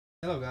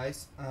Hello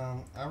guys,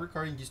 I'm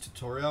recording this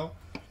tutorial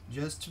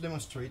just to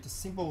demonstrate a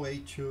simple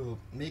way to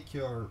make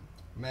your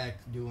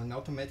Mac do an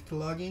automatic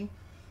login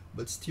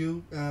but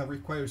still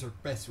requires your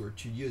password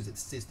to use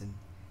its system.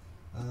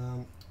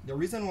 The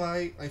reason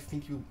why I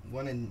think you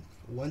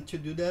want to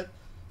do that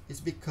is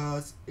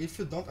because if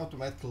you don't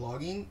automatically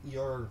log in,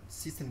 your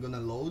system gonna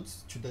load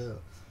to the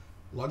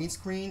login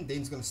screen, then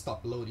it's gonna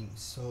stop loading.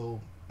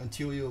 So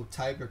until you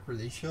type your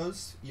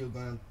credentials, you're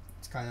gonna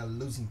kind of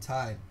losing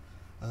time.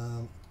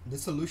 The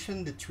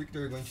solution, the trick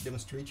they're going to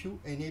demonstrate you,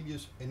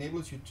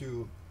 enables you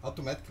to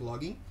automatic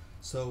login,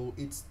 so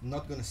it's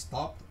not going to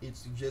stop,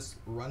 it's just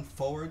run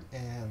forward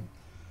and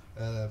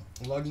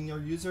logging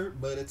your user,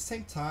 but at the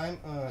same time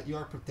you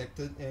are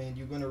protected and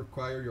you're going to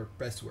require your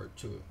password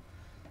to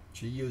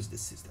use the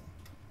system.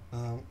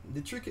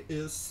 The trick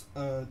is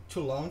to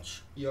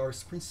launch your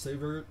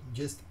screensaver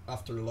just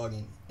after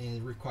login, and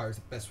it requires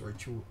a password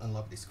to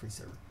unlock the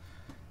screensaver.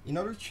 In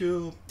order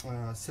to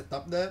set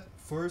up that,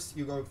 first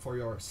you go for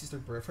your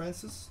system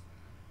preferences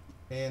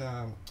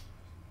and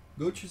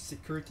go to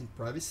security and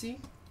privacy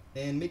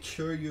and make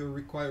sure you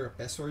require a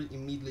password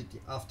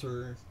immediately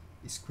after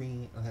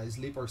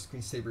sleep or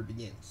screensaver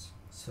begins.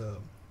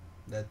 So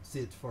that's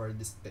it for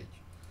this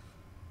page.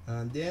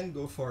 And then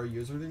go for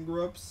username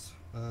groups,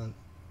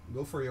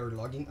 go for your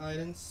login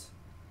items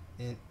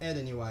and add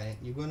a new item.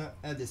 You're gonna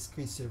add the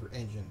screensaver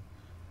engine.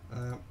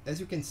 As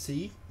you can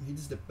see, this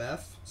is the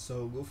path,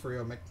 so go for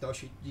your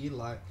Macintosh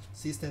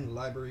system,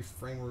 library,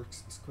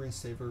 frameworks,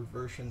 screensaver,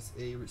 versions,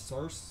 a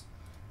resource,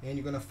 and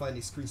you're gonna find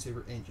the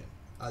screensaver engine.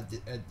 Add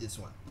this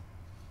one.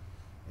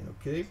 And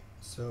okay,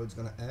 so it's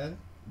gonna add.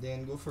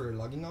 Then go for your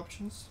login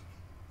options,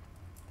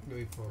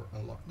 go for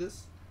unlock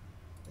this,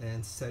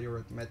 and set your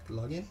automatic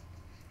login.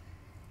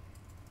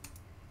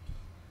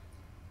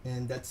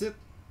 And that's it.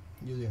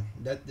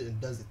 That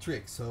does the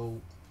trick.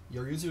 So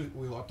your user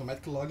will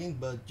automatically log in,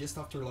 but just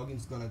after login,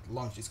 it's gonna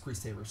launch the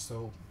screensaver,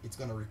 so it's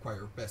gonna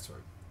require a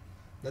password.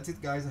 That's it,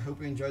 guys. I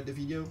hope you enjoyed the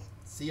video.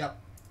 See ya.